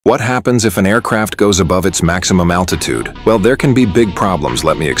What happens if an aircraft goes above its maximum altitude? Well, there can be big problems,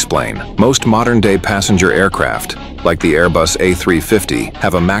 let me explain. Most modern-day passenger aircraft, like the Airbus A350,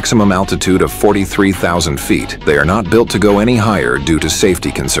 have a maximum altitude of 43,000 feet. They are not built to go any higher due to safety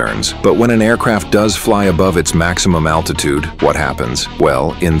concerns. But when an aircraft does fly above its maximum altitude, what happens?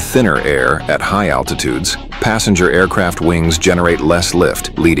 Well, in thinner air at high altitudes, passenger aircraft wings generate less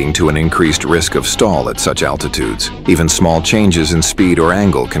lift, leading to an increased risk of stall at such altitudes. Even small changes in speed or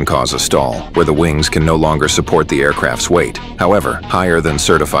angle can cause a stall, where the wings can no longer support the aircraft's weight. However, higher than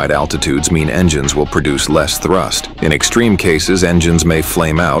certified altitudes mean engines will produce less thrust. In extreme cases, engines may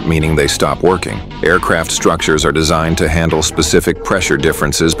flame out, meaning they stop working. Aircraft structures are designed to handle specific pressure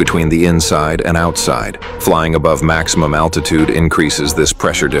differences between the inside and outside. Flying above maximum altitude increases this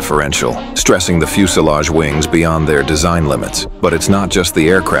pressure differential, stressing the fuselage wings beyond their design limits. But it's not just the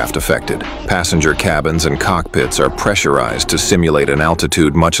aircraft affected. Passenger cabins and cockpits are pressurized to simulate an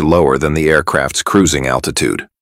altitude much lower than the aircraft's cruising altitude.